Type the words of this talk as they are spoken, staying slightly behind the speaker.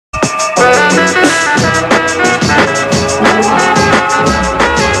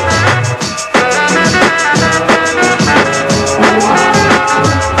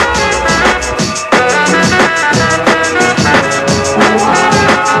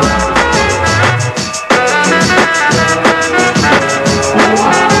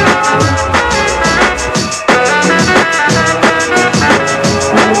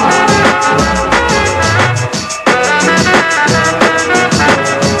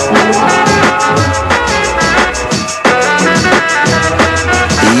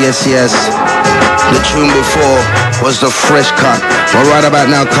yes. The tune before was the fresh cut, but right about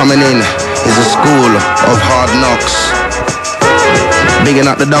now coming in is a school of hard knocks. Bigging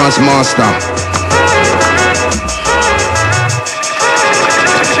up the dance master.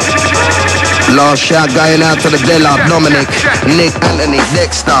 Last shout going out to the Della, Dominic, Nick, Anthony,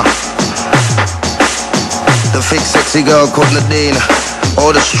 Dexter. The thick sexy girl called Nadine,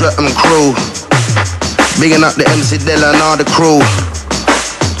 all the Stratton crew. Bigging up the MC Della and all the crew.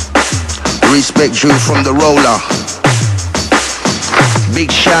 Respect you from the roller. Big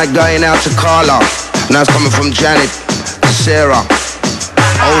shout going out to Carla. Now it's coming from Janet to Sarah.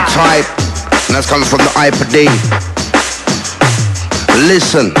 Old type. And that's coming from the IPD.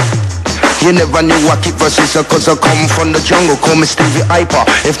 Listen. You never knew I keep verses cause I come from the jungle. Call me Stevie Hyper,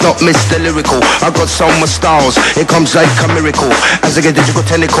 if not Mr. Lyrical. I got so much styles, it comes like a miracle. As I get digital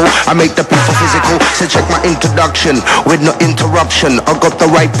technical, I make the people physical. So check my introduction with no interruption. I got the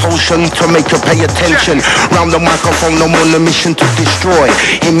right potion to make you pay attention. Round the microphone, I'm on a mission to destroy.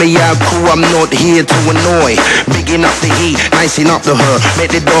 In me out crew, I'm not here to annoy. Bigging up the heat, nicing up the her.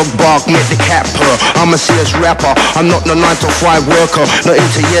 Make the dog bark, make the cat purr. I'm a serious rapper, I'm not no 9 to 5 worker. Not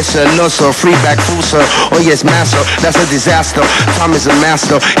into yes sir, no sir. Free back fool sir, oh yes master, that's a disaster. Time is a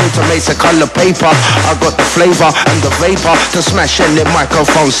master, intermates a color paper. I got the flavor and the vapor to smash in the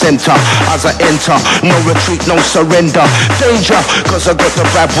microphone center. As I enter, no retreat, no surrender. Danger, cause I got the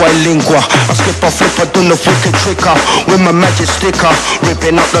bad boy lingua. I skip a flipper, do the freaking tricker with my magic sticker.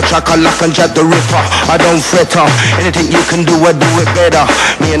 Ripping up the tracker like I'm Jack the Ripper. I don't fret her, anything you can do, I do it better.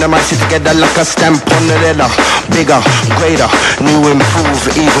 Me and I might sit together like a stamp on the leather. Bigger, greater, new, improve,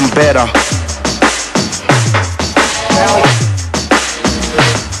 even better.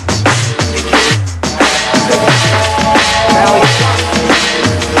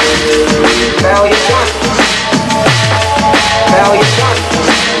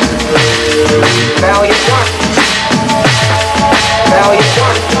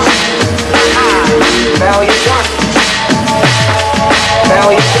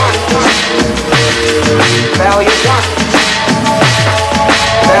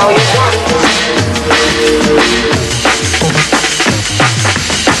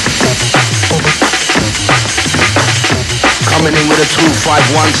 Coming in with a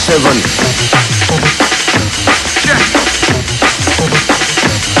 2517.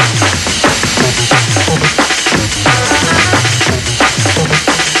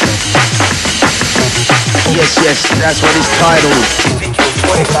 Yes, yes, that's what it's titled.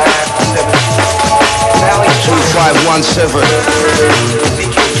 2517.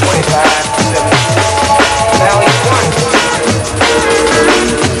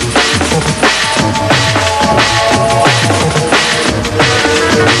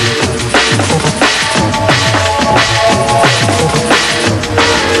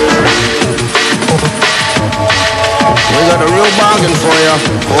 We got a real bargain for you,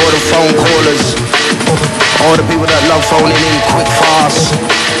 for all the phone callers, all the people that love phoning in quick fast.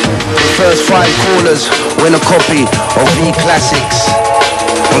 The first 5 callers win a copy of V Classics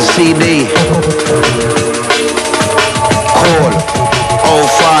on CD. Call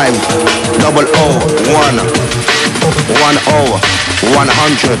 05 001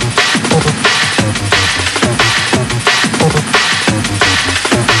 100.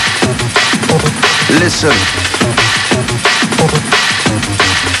 Listen.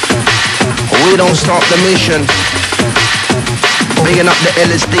 We don't stop the mission. Bigging up the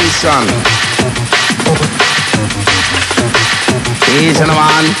LSD son. Easy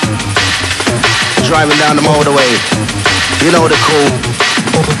man. Driving down the motorway. You know the cool.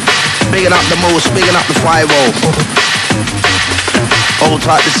 Bigging up the moose, bigging up the 5-0. Old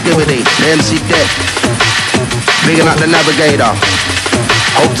type the skibidi, the MC Dead. Bigging up the navigator.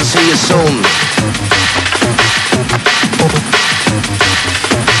 Hope to see you soon.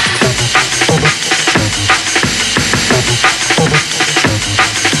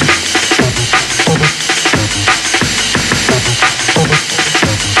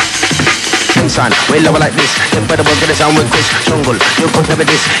 Son, we love it like this. You better work it sound with Chris Jungle. You could never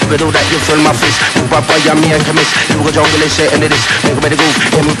this. If you do that, you feel my fist. You pop by your me and chemist. You go jungle and shit into this. Make a better groove,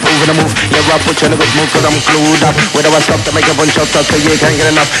 improve the move. You're up, put you in a good mood, cause I'm clued up. Whether I stop to make a bunch of stuff, so you can't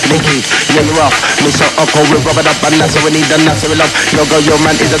get enough. Nicky, yeah, you're off. Mr. Uncle, we rub it up, and that's how we need the necessary love. Your girl, your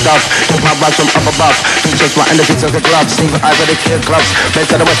man is a dove. Took my box from up above. Features my and the features of the club. Steve, I got the kill clubs.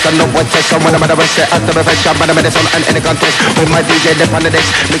 Best of the west, and no one test. Someone about the rest, after the best shot, by the medicine, and any contest. With my DJ, dip on the decks.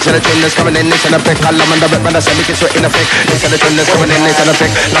 Mixing the tune that's coming in. And effect, I'm on the rep and I say make it sweat in effect. Listen to the tune that's coming in, listen to effect.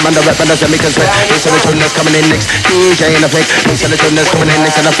 I'm on the rep and I say make it sweat. Listen to the tune that's coming in next. DJ in effect. Listen to the tune that's coming in,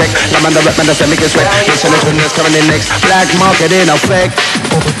 listen to effect. I'm on the rep and I say make it sweat. Listen to the tune that's coming in next. Black market in effect.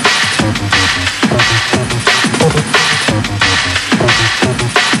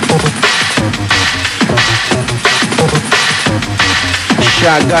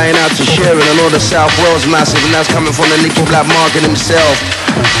 shout going out to Sharon and all the South Wales massive, and that's coming from the Nicky Blackmarket himself.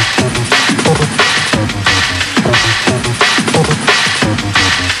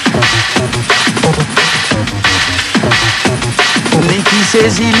 Nicky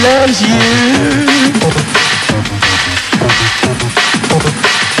says he loves you.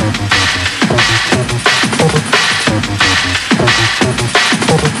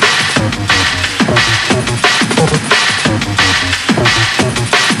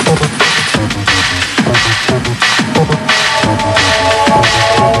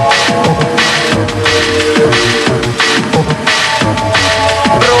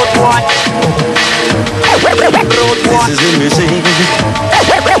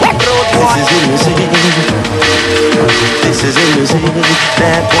 This is the music. This is the music.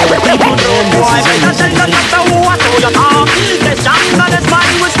 That boy, people know this is the music. The jungle is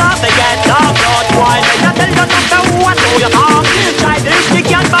mine, we start to get dark. Road wide, I tell you not to what do you talk. Try this, you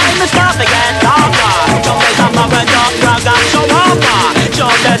can't find me, start to get darker. Jump is up of a dog, drag and show up.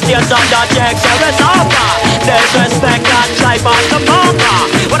 Show the steers on the checks, here is over. Disrespect and drive on the bunker.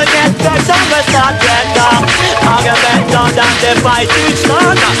 Wanna get back, so we start get dark. Argument done and the fight each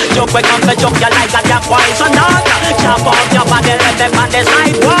longer. Joke we come to joke you like a damn poison dog. Chop off your body, let them on the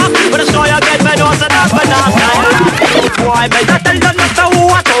sidewalk. When the story you get me knows it up and off. Boy, but I tell you not to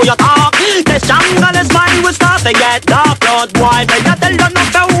what do you talk. This jungle is mine, we start to get dark. Lord boy, but I tell you not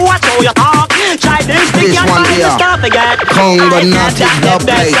to what do you talk. Try this thing you find to start to get Congo Natic Dub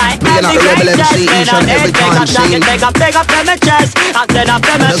Play. Being up the Rebel MC each and every time scene. Big up them chest. And then up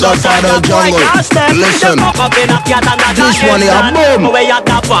them the Godfather of Jungle. Listen, this one here, boom.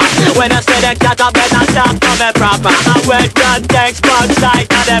 When I say the cat up better stop coming proper. I went gun takes bugs like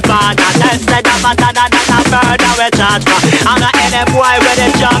the banana. Tested up and that's a murder we charge for. And any boy with a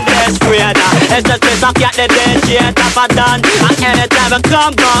jungle is greater. It's just this up get the DJ top and done. And anytime I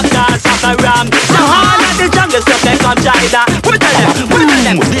come back dance up a ram. So hard at the jungle stuff they come China. We tell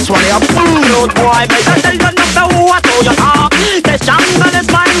them. This one here, boom. Road boy, but I tell you not to what do you talk. This jungle is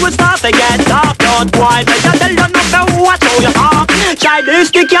mine, we start to get dark. Road boy, but I tell you not to what do you talk.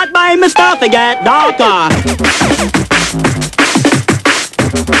 Chinese you can't buy me start to get darker.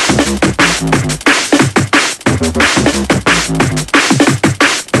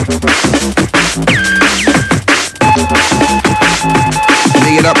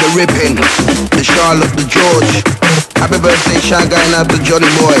 Bigging up the Ripping, the Charlotte, the George. Happy birthday shout going out to Johnny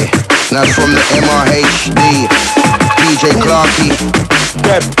Boy. That's from the MRHD, DJ Clarky.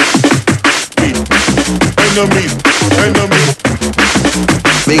 Enemy.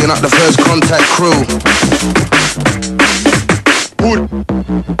 Bigging up the First Contact crew.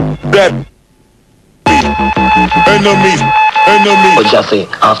 Enemy. But just say,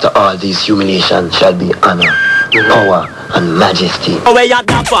 after all these humiliations shall be honor, power, and majesty. Oh, we are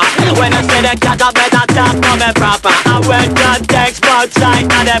dapper. When I say the cat up better talk coming proper. I went gun takes bugs like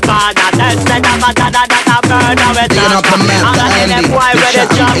the banana. Tested up and that's a murder we talk. And any boy with a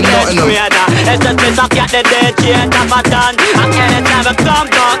jungle is greater. It's just this up get the DJ top and done. And anytime I come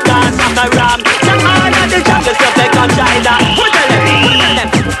back dance off the ram. So all of the jungle stuff they come China. We tell them.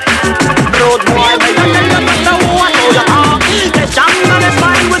 Road boy, we tell them not to what do you talk. The jungle is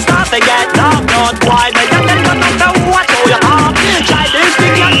mine, we start to get dark. Road boy, we tell them not to what do you talk. Try this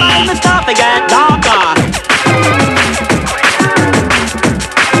thing you find, we start to get darker.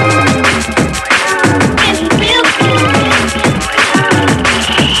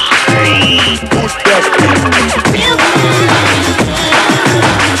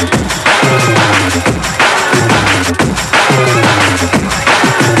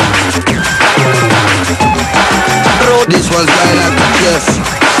 This one's going out to Jeff,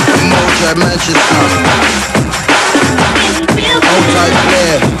 Moja Manchester, Outside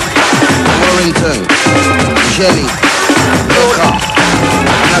Claire, Warrington, Jenny, Becca,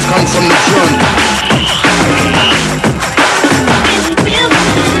 and I come from the John.